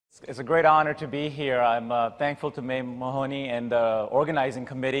It's a great honor to be here. I'm thankful to May Mahoney and the organizing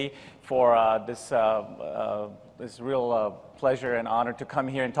committee for this real pleasure and honor to come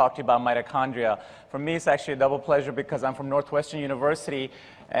here and talk to you about mitochondria. For me, it's actually a double pleasure because I'm from Northwestern University,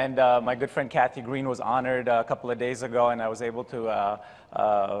 and my good friend Kathy Green was honored a couple of days ago, and I was able to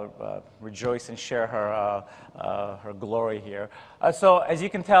rejoice and share her glory here. So as you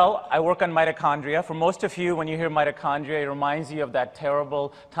can tell, I work on mitochondria. For most of you, when you hear mitochondria, it reminds you of that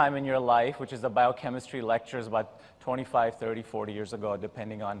terrible time in your life, which is the biochemistry lectures about 25, 30, 40 years ago,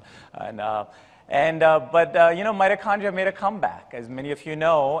 depending on. But you know, mitochondria made a comeback, as many of you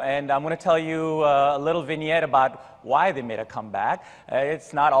know, and I'm going to tell you a little vignette about why they made a comeback.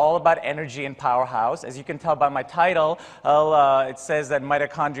 It's not all about energy and powerhouse. As you can tell by my title, it says that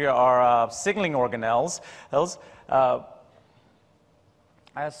mitochondria are signaling organelles.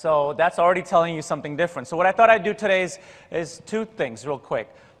 So that's already telling you something different. So what I thought I'd do today is two things real quick.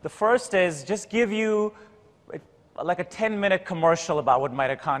 The first is just give you like a 10-minute commercial about what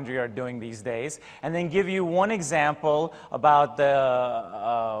mitochondria are doing these days, and then give you one example about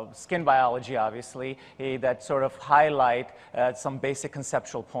the skin biology, obviously, that sort of highlight some basic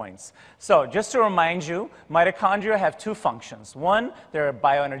conceptual points. So just to remind you, mitochondria have two functions. One, they're a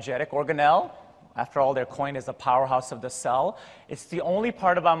bioenergetic organelle. After all, they're coined as the powerhouse of the cell. It's the only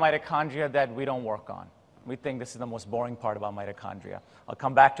part about mitochondria that we don't work on. We think this is the most boring part about mitochondria. I'll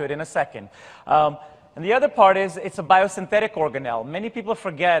come back to it in a second. And the other part is it's a biosynthetic organelle. Many people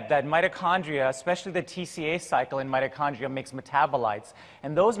forget that mitochondria, especially the TCA cycle in mitochondria, makes metabolites.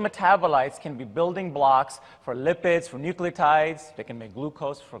 And those metabolites can be building blocks for lipids, for nucleotides. They can make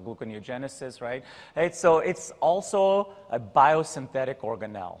glucose for gluconeogenesis, right? So it's also a biosynthetic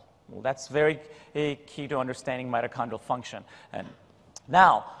organelle. Well, that's very key to understanding mitochondrial function. And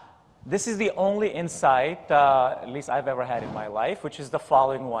now, this is the only insight, at least I've ever had in my life, which is the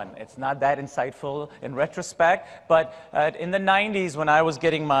following one. It's not that insightful in retrospect, but in the 90s when I was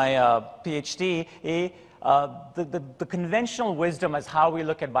getting my PhD, the conventional wisdom as how we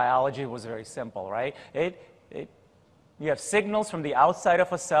look at biology was very simple, right? You have signals from the outside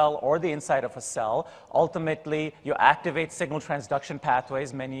of a cell or the inside of a cell. Ultimately, you activate signal transduction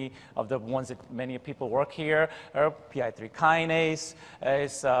pathways. Many of the ones that many people work here are PI3 kinase,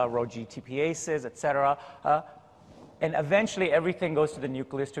 Rho GTPases, etc. And eventually, everything goes to the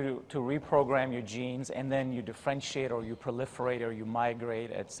nucleus to reprogram your genes, and then you differentiate or you proliferate or you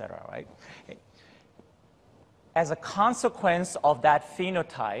migrate, etc. Right? As a consequence of that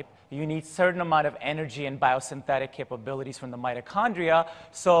phenotype, you need a certain amount of energy and biosynthetic capabilities from the mitochondria.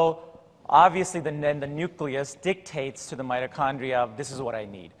 So obviously, then the nucleus dictates to the mitochondria, this is what I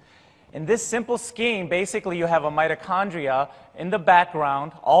need. In this simple scheme, basically, you have a mitochondria in the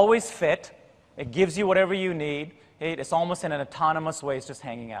background, always fit. It gives you whatever you need. It's almost in an autonomous way. It's just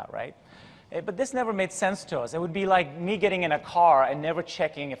hanging out, right? But this never made sense to us. It would be like me getting in a car and never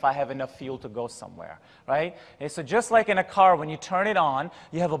checking if I have enough fuel to go somewhere, right? So just like in a car, when you turn it on,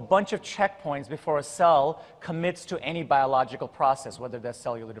 you have a bunch of checkpoints before a cell commits to any biological process, whether that's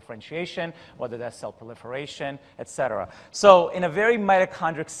cellular differentiation, whether that's cell proliferation, etc. So in a very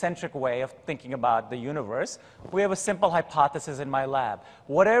mitochondric-centric way of thinking about the universe, we have a simple hypothesis in my lab.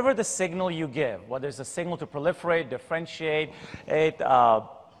 Whatever the signal you give, whether it's a signal to proliferate, differentiate,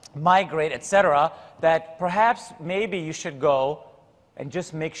 migrate, etc., that perhaps maybe you should go and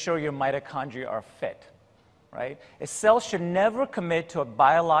just make sure your mitochondria are fit, right? A cell should never commit to a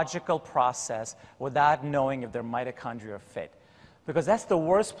biological process without knowing if their mitochondria are fit, because that's the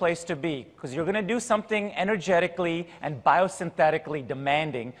worst place to be, because you're going to do something energetically and biosynthetically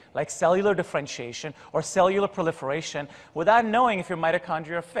demanding, like cellular differentiation or cellular proliferation, without knowing if your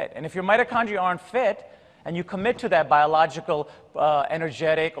mitochondria are fit. And if your mitochondria aren't fit, and you commit to that biological,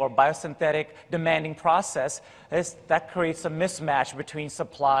 energetic, or biosynthetic demanding process, that creates a mismatch between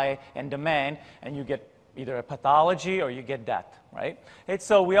supply and demand, and you get either a pathology or you get death, right?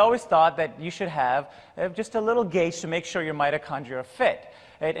 So we always thought that you should have just a little gauge to make sure your mitochondria are fit.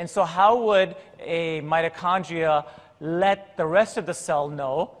 Right? And so how would a mitochondria let the rest of the cell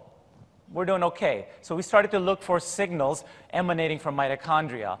know we're doing okay? So we started to look for signals emanating from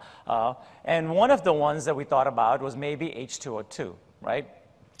mitochondria. And one of the ones that we thought about was maybe H2O2, right?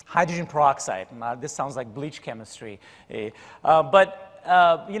 Hydrogen peroxide. Now, this sounds like bleach chemistry.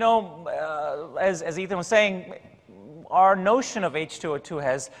 But you know, as Ethan was saying, our notion of H2O2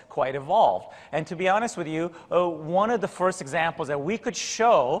 has quite evolved. And to be honest with you, one of the first examples that we could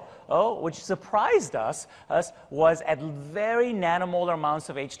show, which surprised us, was at very nanomolar amounts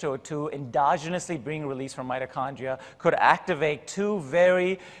of H2O2 endogenously being released from mitochondria, could activate two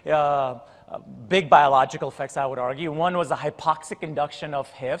very big biological effects, I would argue. One was the hypoxic induction of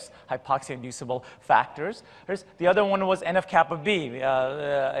HIFs, hypoxia-inducible factors. The other one was NF-kappa B,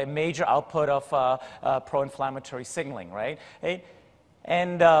 a major output of pro-inflammatory signaling, right?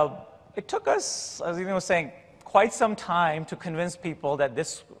 And it took us, as Ian was saying, quite some time to convince people that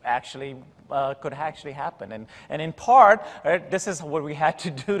this actually could actually happen. And in part, right, this is what we had to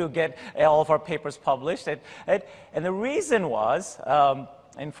do to get all of our papers published. And the reason was,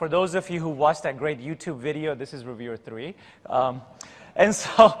 and for those of you who watched that great YouTube video, this is reviewer 3. And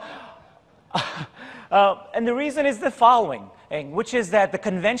the reason is the following, which is that the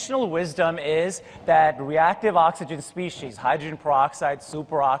conventional wisdom is that reactive oxygen species, hydrogen peroxide,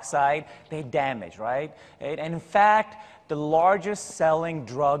 superoxide, they damage, right? And in fact, the largest selling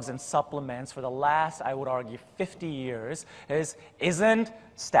drugs and supplements for the last, I would argue, 50 years isn't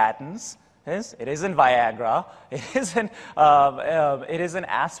statins. It isn't Viagra. It isn't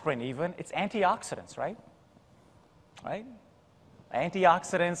aspirin even. It's antioxidants, right? Right?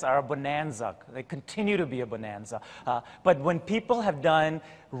 Antioxidants are a bonanza. They continue to be a bonanza. But when people have done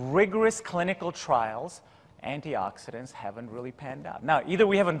rigorous clinical trials, antioxidants haven't really panned out. Now, either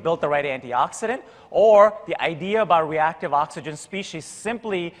we haven't built the right antioxidant, or the idea about reactive oxygen species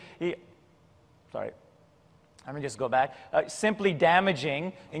simply, sorry, let me just go back. Simply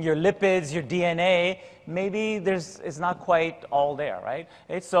damaging in your lipids, your DNA, maybe it's not quite all there, right?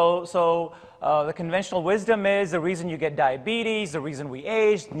 So the conventional wisdom is the reason you get diabetes, the reason we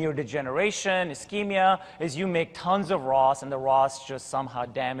age, neurodegeneration, ischemia, is you make tons of ROS, and the ROS just somehow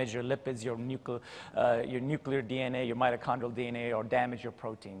damage your lipids, your nuclear DNA, your mitochondrial DNA, or damage your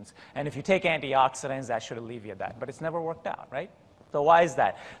proteins. And if you take antioxidants, that should alleviate that. But it's never worked out, right? So why is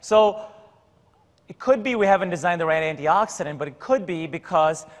that? So it could be we haven't designed the right antioxidant, but it could be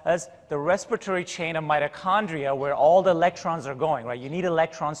because as the respiratory chain of mitochondria, where all the electrons are going, right? You need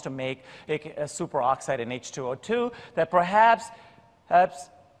electrons to make a superoxide in H2O2, that perhaps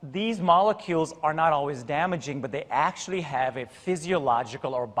these molecules are not always damaging, but they actually have a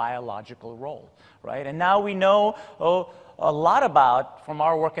physiological or biological role, right? And now we know a lot about, from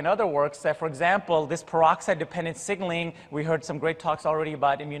our work and other works, that, for example, this peroxide-dependent signaling, we heard some great talks already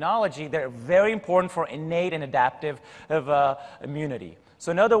about immunology. They're very important for innate and adaptive immunity.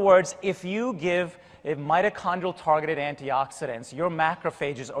 So in other words, if you give mitochondrial-targeted antioxidants, your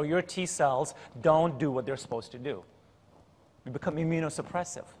macrophages or your T cells don't do what they're supposed to do. You become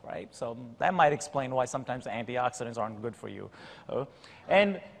immunosuppressive, right? So that might explain why sometimes antioxidants aren't good for you.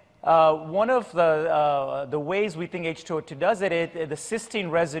 One of the ways we think H2O2 does it, the cysteine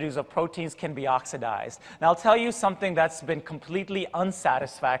residues of proteins can be oxidized. Now, I'll tell you something that's been completely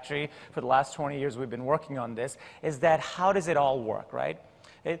unsatisfactory for the last 20 years we've been working on this, is that how does it all work, right?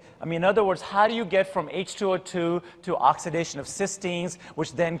 In other words, how do you get from H2O2 to oxidation of cysteines,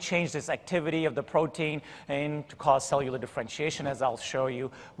 which then change this activity of the protein and to cause cellular differentiation, as I'll show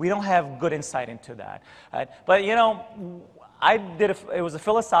you? We don't have good insight into that. Right? But, you know, it was a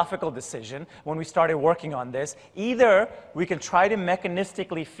philosophical decision when we started working on this. Either we can try to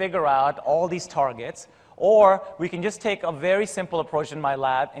mechanistically figure out all these targets, or we can just take a very simple approach in my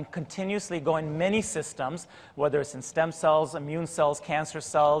lab and continuously go in many systems, whether it's in stem cells, immune cells, cancer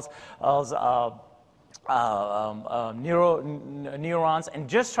cells, neurons, and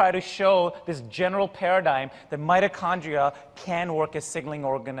just try to show this general paradigm that mitochondria can work as signaling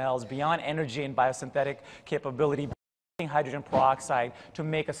organelles beyond energy and biosynthetic capability, hydrogen peroxide to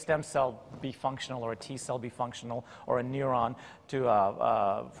make a stem cell be functional, or a T cell be functional, or a neuron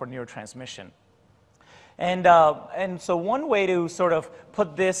for neurotransmission. And so one way to sort of put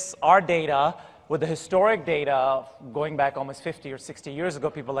our data with the historic data going back almost 50 or 60 years ago,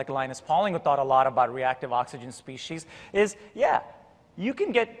 people like Linus Pauling, who thought a lot about reactive oxygen species, is, yeah, you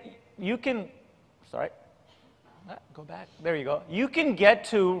can get to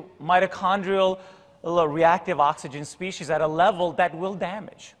mitochondrial reactive oxygen species at a level that will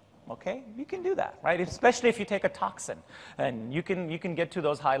damage. Okay, you can do that, right? Especially if you take a toxin, and you can get to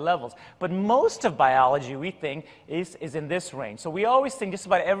those high levels. But most of biology, we think, is in this range. So we always think just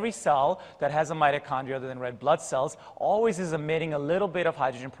about every cell that has a mitochondria, other than red blood cells, always is emitting a little bit of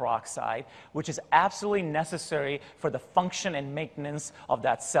hydrogen peroxide, which is absolutely necessary for the function and maintenance of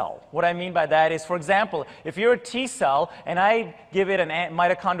that cell. What I mean by that is, for example, if you're a T cell and I give it a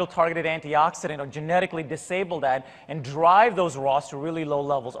mitochondrial targeted antioxidant, or genetically disable that and drive those ROS to really low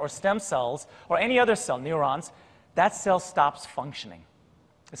levels, or stem cells, or any other cell, neurons, that cell stops functioning.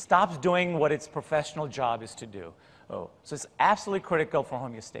 It stops doing what its professional job is to do. So it's absolutely critical for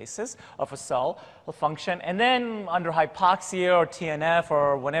homeostasis of a cell function. And then under hypoxia or TNF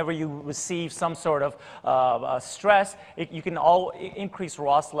or whenever you receive some sort of stress, you can increase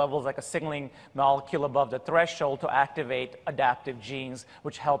ROS levels like a signaling molecule above the threshold to activate adaptive genes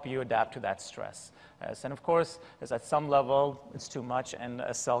which help you adapt to that stress. And of course, at some level, it's too much, and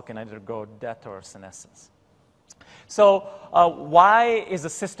a cell can undergo death or senescence. So why is the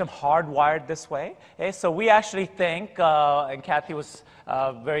system hardwired this way? Okay, so we actually think, and Kathy was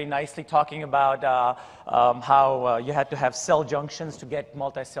very nicely talking about how you had to have cell junctions to get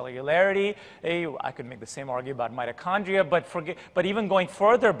multicellularity. I could make the same argument about mitochondria, but even going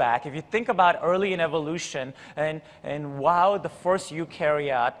further back, if you think about early in evolution and how the first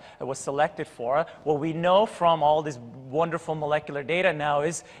eukaryote was selected for, what we know from all this wonderful molecular data now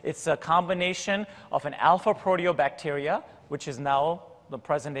is it's a combination of an alpha proteobacteria, which is now the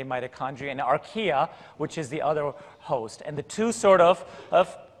present-day mitochondria, and archaea, which is the other host. And the two sort of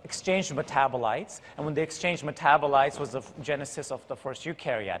exchanged metabolites. And when they exchanged metabolites was the genesis of the first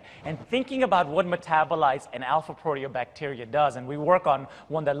eukaryote. And thinking about what metabolites an alpha proteobacteria does, and we work on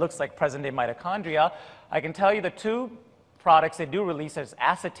one that looks like present-day mitochondria, I can tell you the two products they do release is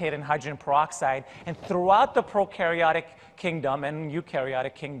acetate and hydrogen peroxide. And throughout the prokaryotic kingdom and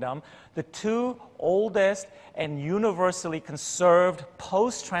eukaryotic kingdom, the two oldest and universally conserved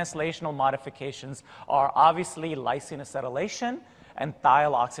post-translational modifications are obviously lysine acetylation and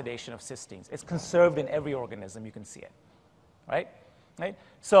thiol oxidation of cysteines. It's conserved in every organism. You can see it, right? Right?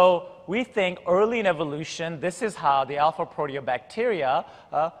 So we think early in evolution, this is how the alpha proteobacteria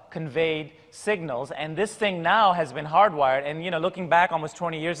conveyed signals. And this thing now has been hardwired. And looking back almost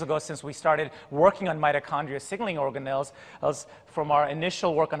 20 years ago since we started working on mitochondria signaling organelles, from our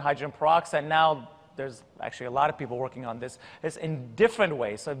initial work on hydrogen peroxide, now there's actually a lot of people working on this. It's in different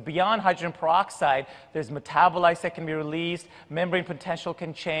ways. So beyond hydrogen peroxide, there's metabolites that can be released. Membrane potential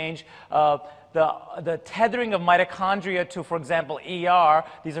can change. The tethering of mitochondria to, for example, ER,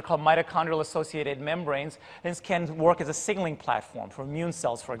 these are called mitochondrial-associated membranes. This can work as a signaling platform for immune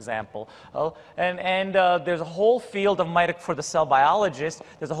cells, for example. There's a whole field of for the cell biologist,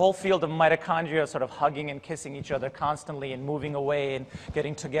 there's a whole field of mitochondria sort of hugging and kissing each other constantly and moving away and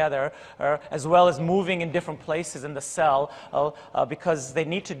getting together, as well as moving in different places in the cell, because they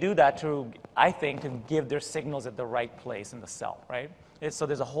need to do that to, I think, to give their signals at the right place in the cell, right? So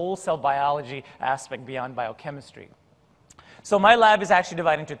there's a whole cell biology aspect beyond biochemistry. So my lab is actually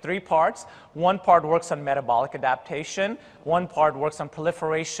divided into three parts. One part works on metabolic adaptation, one part works on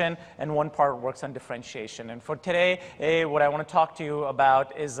proliferation, and one part works on differentiation. And for today, what I want to talk to you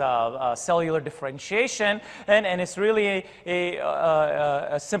about is cellular differentiation. And it's really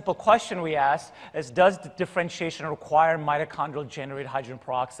a simple question we ask is, does the differentiation require mitochondrial generated hydrogen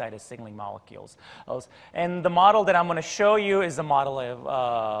peroxide as signaling molecules? And the model that I'm going to show you is a model of,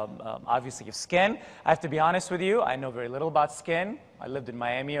 obviously, of skin. I have to be honest with you, I know very little about skin. I lived in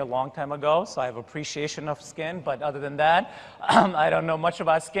Miami a long time ago, so I have appreciation of skin. But other than that, I don't know much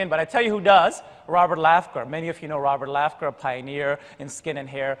about skin. But I tell you who does, Robert Lafker. Many of you know Robert Lafker, a pioneer in skin and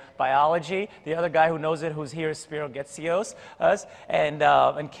hair biology. The other guy who knows it, who's here, is Spiro Getzios,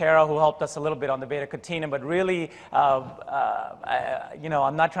 and Kara, who helped us a little bit on the beta-catenin. But really, I'm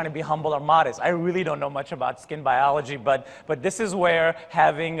not trying to be humble or modest. I really don't know much about skin biology. But this is where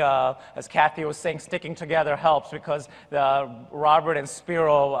having, as Kathy was saying, sticking together helps, because Robert and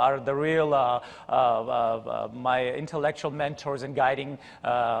Spiro are the real, my intellectual mentors in guiding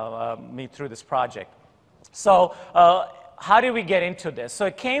me through this project. So how did we get into this? So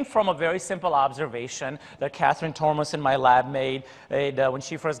it came from a very simple observation that Catherine Thomas in my lab made when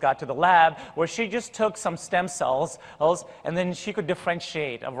she first got to the lab, where she just took some stem cells and then she could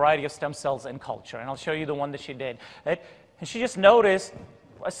differentiate a variety of stem cells in culture. And I'll show you the one that she did. And she just noticed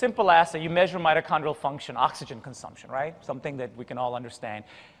a simple assay. You measure mitochondrial function, oxygen consumption, right? Something that we can all understand.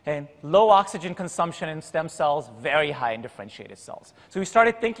 And low oxygen consumption in stem cells, very high in differentiated cells. So we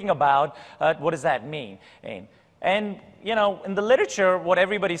started thinking about what does that mean? And in the literature, what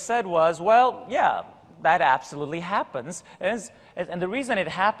everybody said was, well, yeah, that absolutely happens. And the reason it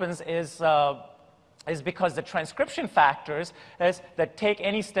happens is because the transcription factors that take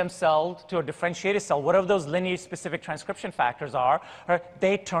any stem cell to a differentiated cell, whatever those lineage-specific transcription factors are,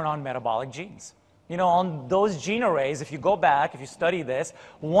 they turn on metabolic genes. On those gene arrays, if you go back, if you study this,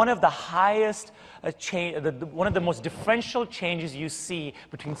 one of the highest one of the most differential changes you see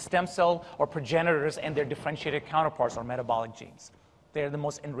between stem cell or progenitors and their differentiated counterparts are metabolic genes. They're the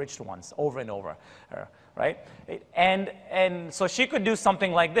most enriched ones, over and over, right? And so she could do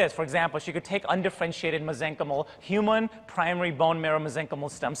something like this. For example, she could take undifferentiated mesenchymal, human primary bone marrow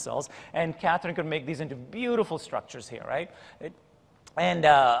mesenchymal stem cells, and Catherine could make these into beautiful structures here, right? And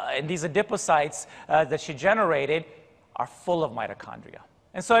these adipocytes that she generated are full of mitochondria.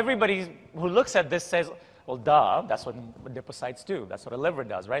 And so everybody who looks at this says, well, duh, that's what adipocytes do. That's what a liver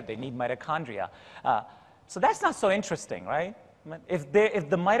does, right? They need mitochondria. So that's not so interesting, right? If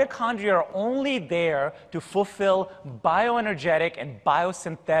the mitochondria are only there to fulfill bioenergetic and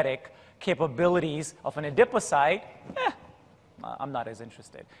biosynthetic capabilities of an adipocyte, I'm not as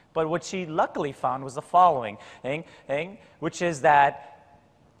interested. But what she luckily found was the following thing, which is that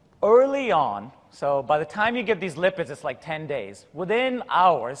early on, so by the time you get these lipids, it's like 10 days. Within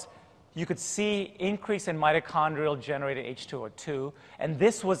hours, you could see increase in mitochondrial generated H2O2, and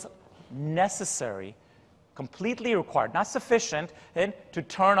this was necessary, completely required, not sufficient, to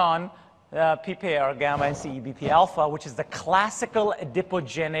turn on PPAR gamma and CEBP alpha, which is the classical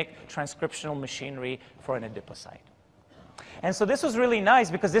adipogenic transcriptional machinery for an adipocyte. And so this was really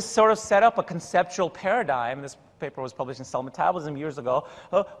nice because this sort of set up a conceptual paradigm. This paper was published in Cell Metabolism years ago,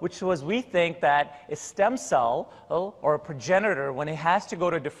 which was, we think that a stem cell or a progenitor, when it has to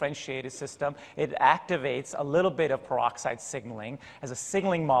go to a differentiated system, it activates a little bit of peroxide signaling as a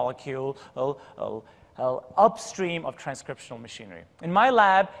signaling molecule upstream of transcriptional machinery. In my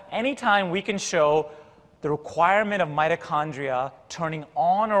lab, anytime we can show the requirement of mitochondria turning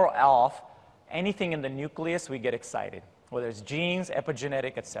on or off anything in the nucleus, we get excited, whether it's genes,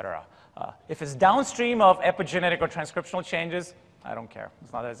 epigenetic, et cetera. If it's downstream of epigenetic or transcriptional changes, I don't care.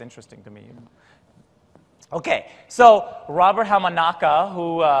 It's not as interesting to me. Okay, so Robert Hamanaka,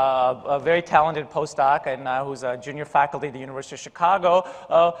 who a very talented postdoc and who's a junior faculty at the University of Chicago,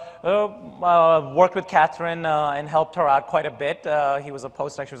 worked with Catherine and helped her out quite a bit. He was a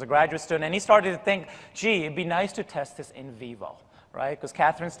postdoc, she was a graduate student, and he started to think, gee, it'd be nice to test this in vivo, right? Because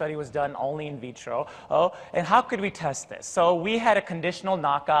Catherine's study was done only in vitro. And how could we test this? So we had a conditional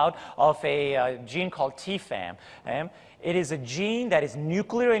knockout of a gene called TFAM. It is a gene that is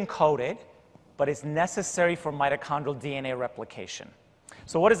nuclear encoded, but it's necessary for mitochondrial DNA replication.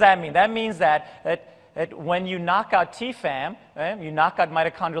 So what does that mean? That means that when you knock out TFAM, you knock out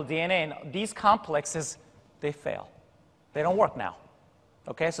mitochondrial DNA, and these complexes, they fail. They don't work now.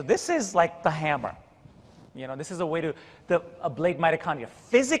 Okay, so this is like the hammer. You know, this is a way to ablate mitochondria.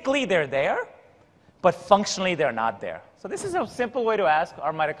 Physically, they're there, but functionally, they're not there. So this is a simple way to ask,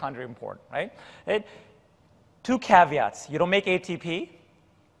 are mitochondria important, right? Two caveats. You don't make ATP,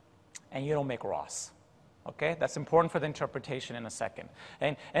 and you don't make ROS. Okay, that's important for the interpretation in a second.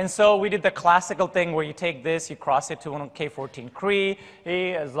 And so we did the classical thing where you take this, you cross it to an K14 Cre,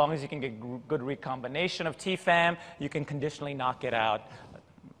 as long as you can get good recombination of TFAM, you can conditionally knock it out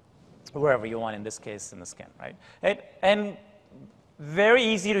wherever you want, in this case, in the skin, right? And very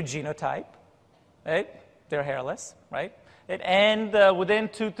easy to genotype, right? They're hairless, right? And within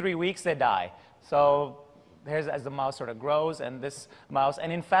 2-3 weeks, they die. So here's as the mouse sort of grows, and this mouse.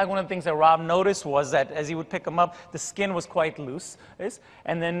 And in fact, one of the things that Rob noticed was that as he would pick them up, the skin was quite loose.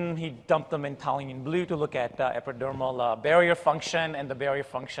 And then he dumped them in toluene blue to look at epidermal barrier function, and the barrier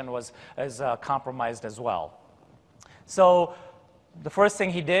function was compromised as well. So the first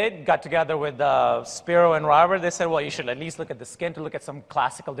thing he did, got together with Spiro and Robert. They said, well, you should at least look at the skin to look at some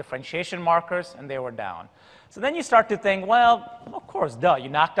classical differentiation markers, and they were down. So then you start to think, well, of course, duh, you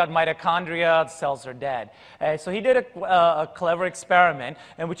knocked out mitochondria, the cells are dead. So he did a clever experiment,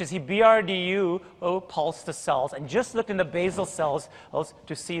 in which is he BRDU pulsed the cells and just looked in the basal cells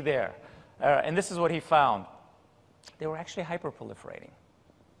to see there. And this is what he found. They were actually hyperproliferating.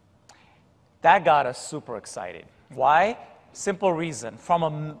 That got us super excited. Why? Simple reason. From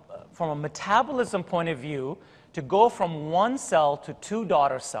a metabolism point of view, to go from one cell to two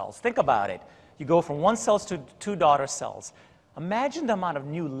daughter cells, think about it. You go from one cell to two daughter cells. Imagine the amount of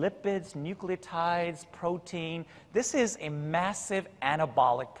new lipids, nucleotides, protein. This is a massive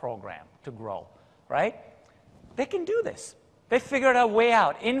anabolic program to grow, right? They can do this. They figured a way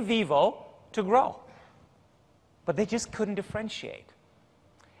out in vivo to grow. But they just couldn't differentiate.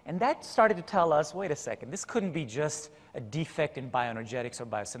 And that started to tell us, wait a second, this couldn't be just a defect in bioenergetics or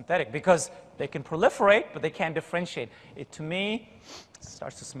biosynthetic, because they can proliferate, but they can't differentiate. It, to me,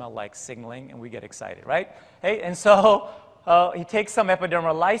 starts to smell like signaling, and we get excited, right? And so he takes some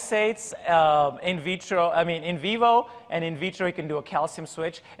epidermal lysates in vivo, and in vitro he can do a calcium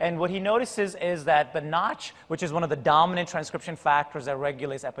switch. And what he notices is that the Notch, which is one of the dominant transcription factors that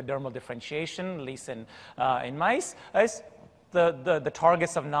regulates epidermal differentiation, at least in mice, the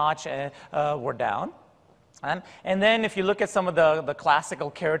targets of Notch were down. And then if you look at some of the classical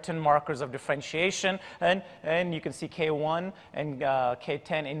keratin markers of differentiation, and you can see K1 and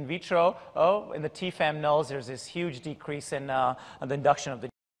K10 in vitro, in the TFAM nulls, there's this huge decrease in the induction of the.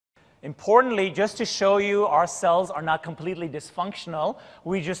 Importantly, just to show you our cells are not completely dysfunctional,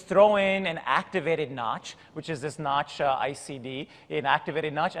 we just throw in an activated notch, which is this notch ICD, an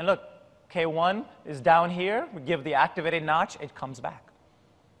activated notch. And look, K1 is down here. We give the activated notch, it comes back.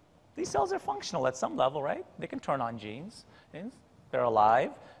 These cells are functional at some level, right? They can turn on genes. They're alive.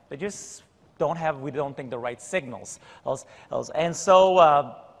 They just don't have, we don't think, the right signals. And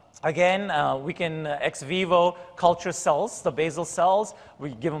so, again, we can ex vivo culture cells, the basal cells. We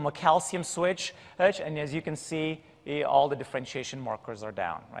give them a calcium switch, and as you can see, all the differentiation markers are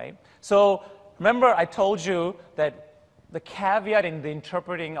down, right? So remember, I told you that the caveat in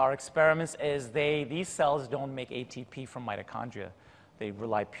interpreting our experiments is these cells don't make ATP from mitochondria. They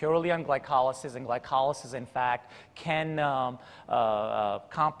rely purely on glycolysis, and glycolysis, in fact, can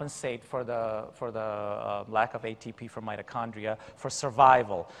compensate for the lack of ATP from mitochondria for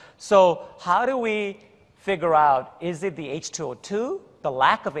survival. So how do we figure out, is it the H2O2, the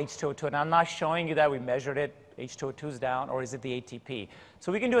lack of H2O2, and I'm not showing you that we measured it, H2O2 is down, or is it the ATP?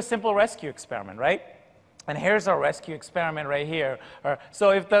 So we can do a simple rescue experiment, right? And here's our rescue experiment right here.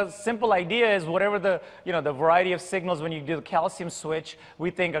 So if the simple idea is whatever the variety of signals when you do the calcium switch, we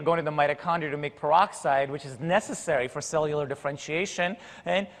think are going to the mitochondria to make peroxide, which is necessary for cellular differentiation,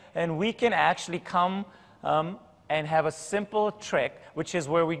 and we can actually come and have a simple trick, which is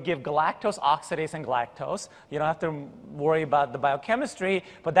where we give galactose, oxidase, and galactose. You don't have to worry about the biochemistry,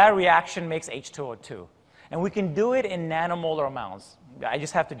 but that reaction makes H2O2. And we can do it in nanomolar amounts. I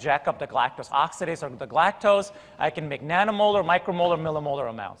just have to jack up the galactose oxidase or the galactose. I can make nanomolar, micromolar, millimolar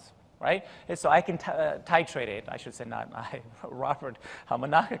amounts, right? And so I can titrate it. I should say not I, Robert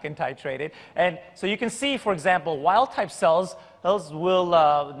Hamanaka can titrate it. And so you can see, for example, wild-type cells, those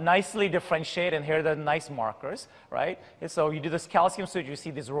will nicely differentiate, and here are the nice markers, right? And so you do this calcium switch, you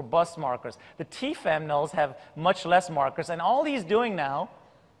see these robust markers. The TFAM nulls have much less markers, and all he's doing now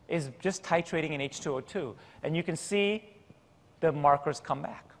is just titrating in H2O2. And you can see the markers come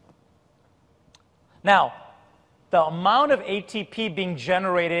back. Now, the amount of ATP being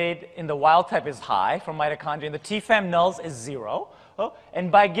generated in the wild type is high from mitochondria, and the TFAM nulls is 0. And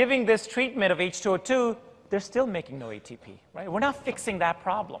by giving this treatment of H2O2, they're still making no ATP, right? We're not fixing that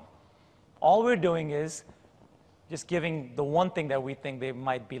problem. All we're doing is just giving the one thing that we think they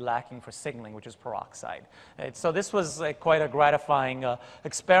might be lacking for signaling, which is peroxide. Right? So this was quite a gratifying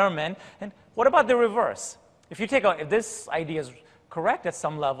experiment. And what about the reverse? If you take if this idea is correct at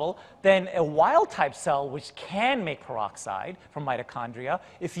some level, then a wild-type cell, which can make peroxide from mitochondria,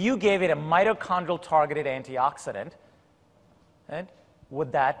 if you gave it a mitochondrial-targeted antioxidant, right,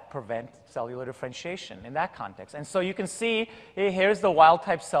 would that prevent cellular differentiation in that context? And so you can see, here's the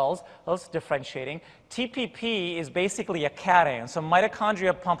wild-type cells, those differentiating. TPP is basically a cation. So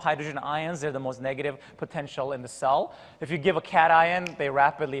mitochondria pump hydrogen ions. They're the most negative potential in the cell. If you give a cation, they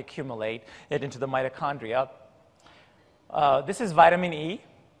rapidly accumulate it into the mitochondria. This is vitamin E.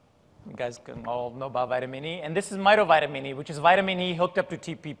 You guys can all know about vitamin E. And this is mitovitamin E, which is vitamin E hooked up to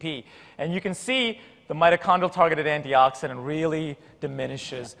TPP. And you can see the mitochondrial-targeted antioxidant really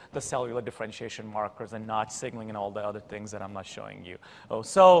diminishes the cellular differentiation markers and notch signaling and all the other things that I'm not showing you.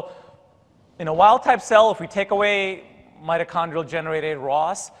 So in a wild-type cell, if we take away mitochondrial-generated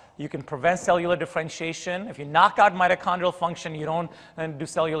ROS, you can prevent cellular differentiation. If you knock out mitochondrial function, you don't do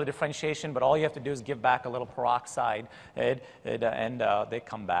cellular differentiation, but all you have to do is give back a little peroxide, and they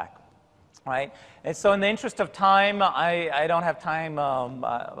come back. Right? And so in the interest of time, I don't have time.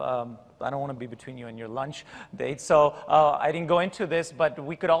 I don't want to be between you and your lunch date. So I didn't go into this, but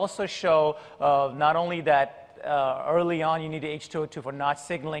we could also show not only that early on you need H2O2 for notch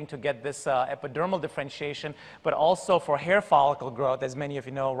signaling to get this epidermal differentiation, but also for hair follicle growth. As many of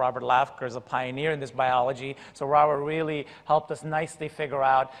you know, Robert Lafker is a pioneer in this biology. So Robert really helped us nicely figure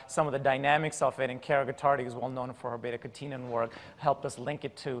out some of the dynamics of it. And Kara Gottardi, who's well known for her beta-catenin work, helped us link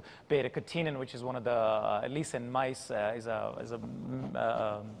it to beta-catenin, which is one of the, at least in mice, is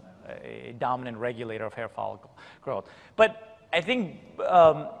a dominant regulator of hair follicle growth. But I think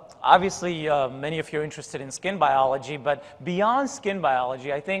obviously many of you are interested in skin biology, but beyond skin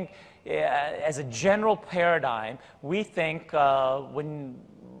biology, I think as a general paradigm, we think when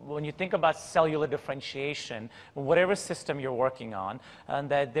you think about cellular differentiation, whatever system you're working on, and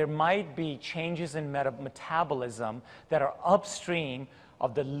that there might be changes in metabolism that are upstream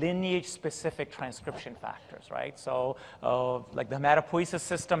of the lineage-specific transcription factors, right? So like the hematopoiesis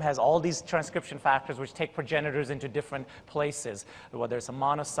system has all these transcription factors which take progenitors into different places, whether it's a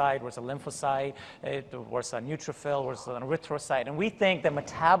monocyte, whether it's a lymphocyte, or it's a neutrophil, or it's an erythrocyte. And we think that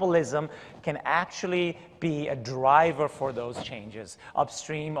metabolism can actually be a driver for those changes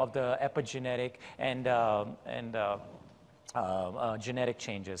upstream of the epigenetic and genetic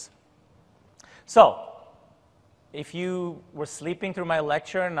changes. So, if you were sleeping through my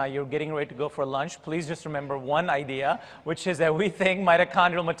lecture and now you're getting ready to go for lunch, please just remember one idea, which is that we think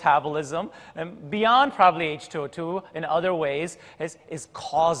mitochondrial metabolism, and beyond probably H2O2 in other ways, is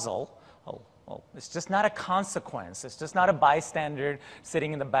causal. It's just not a consequence. It's just not a bystander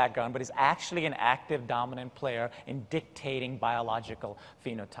sitting in the background, but it's actually an active dominant player in dictating biological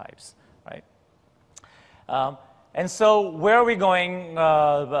phenotypes, right? And so where are we going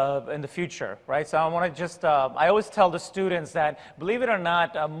in the future, right? So I want to just, I always tell the students that, believe it or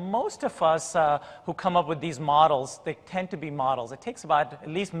not, most of us who come up with these models, they tend to be models. It takes about at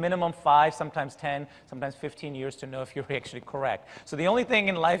least minimum 5, sometimes 10, sometimes 15 years to know if you're actually correct. So the only thing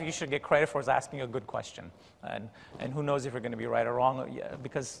in life you should get credit for is asking a good question. And who knows if you're going to be right or wrong,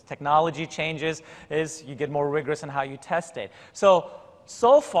 because technology changes, is you get more rigorous in how you test it. So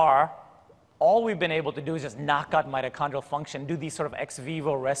far, all we've been able to do is just knock out mitochondrial function, do these sort of ex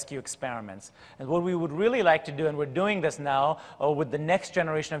vivo rescue experiments. And what we would really like to do, and we're doing this now with the next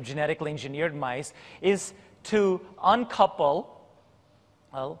generation of genetically engineered mice, is to uncouple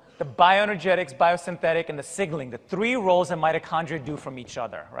the bioenergetics, biosynthetic, and the signaling, the 3 roles that mitochondria do from each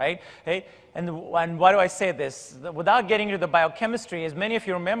other, right? Okay? And why do I say this? Without getting into the biochemistry, as many of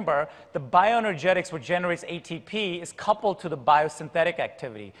you remember, the bioenergetics, which generates ATP, is coupled to the biosynthetic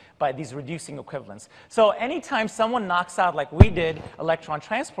activity by these reducing equivalents. So anytime someone knocks out, like we did, electron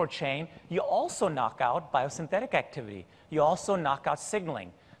transport chain, you also knock out biosynthetic activity. You also knock out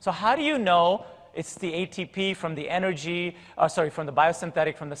signaling. So how do you know it's the ATP from the energy, from the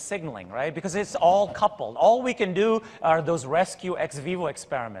biosynthetic, from the signaling, right? Because it's all coupled. All we can do are those rescue ex vivo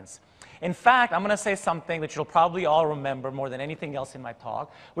experiments. In fact, I'm going to say something that you'll probably all remember more than anything else in my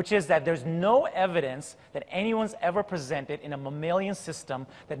talk, which is that there's no evidence that anyone's ever presented in a mammalian system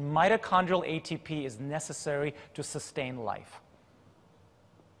that mitochondrial ATP is necessary to sustain life.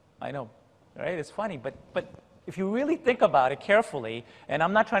 I know, right? It's funny, but if you really think about it carefully, and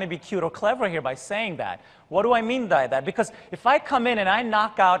I'm not trying to be cute or clever here by saying that, what do I mean by that? Because if I come in and I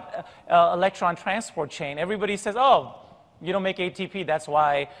knock out electron transport chain, everybody says, oh, you don't make ATP, that's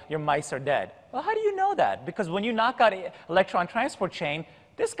why your mice are dead. Well, how do you know that? Because when you knock out electron transport chain,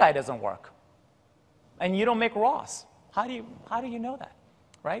 this guy doesn't work. And you don't make ROS. How do you know that,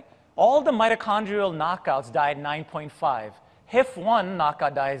 right? All the mitochondrial knockouts die at 9.5. HIF1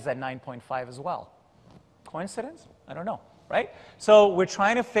 knockout dies at 9.5 as well. Coincidence? I don't know, right? So we're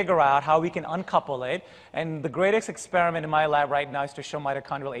trying to figure out how we can uncouple it, and the greatest experiment in my lab right now is to show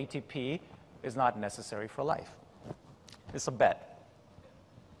mitochondrial ATP is not necessary for life. It's a bet.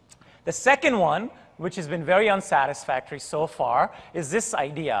 The second one, which has been very unsatisfactory so far, is this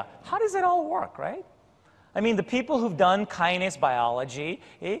idea. How does it all work, right? I mean, the people who've done kinase biology,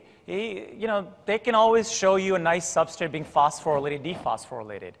 you know, they can always show you a nice substrate being phosphorylated,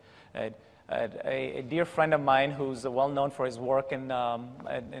 dephosphorylated. A dear friend of mine who's well known for his work in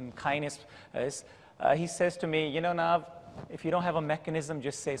kinase, he says to me, you know, Nav, if you don't have a mechanism,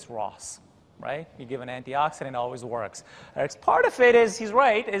 just say it's ROS, right? You give an antioxidant, it always works. Part of it is, he's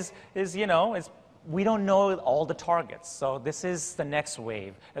right, you know, we don't know all the targets. So this is the next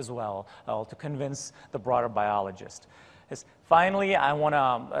wave as well to convince the broader biologist. Finally, I want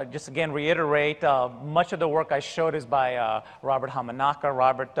to just again reiterate, much of the work I showed is by Robert Hamanaka.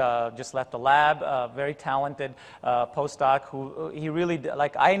 Robert just left the lab, very talented postdoc who he really,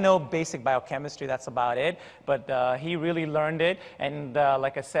 like, I know basic biochemistry, that's about it, but he really learned it. And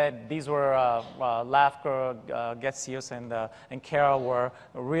like I said, these were Lafker, Getzius, and Kara were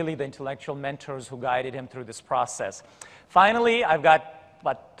really the intellectual mentors who guided him through this process. Finally, I've got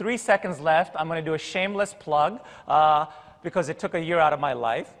about 3 seconds left. I'm going to do a shameless plug because it took a year out of my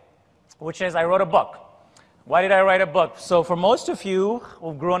life, which is I wrote a book. Why did I write a book? So for most of you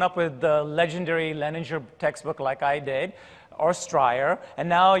who've grown up with the legendary Leninger textbook like I did, or Stryer, and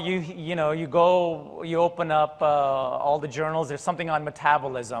now you open up all the journals, there's something on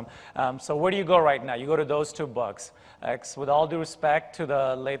metabolism. So where do you go right now? You go to those 2 books. With all due respect to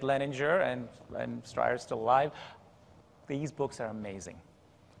the late Leninger, and Stryer's still alive, these books are amazing.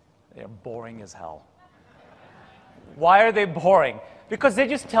 They're boring as hell. Why are they boring? Because they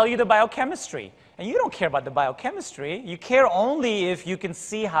just tell you the biochemistry. And you don't care about the biochemistry. You care only if you can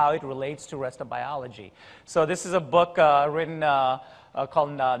see how it relates to the rest of biology. So this is a book written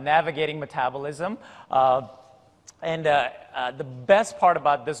called Navigating Metabolism. And the best part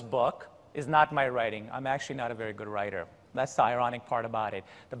about this book is not my writing. I'm actually not a very good writer. That's the ironic part about it.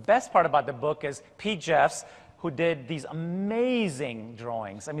 The best part about the book is Pete Jeffs, who did these amazing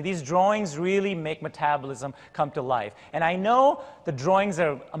drawings. I mean, these drawings really make metabolism come to life. And I know the drawings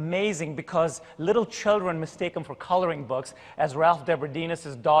are amazing because little children mistake them for coloring books, as Ralph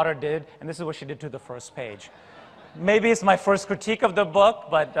Debredenis' daughter did, and this is what she did to the first page. Maybe it's my first critique of the book,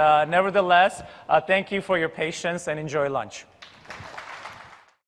 but nevertheless, thank you for your patience and enjoy lunch.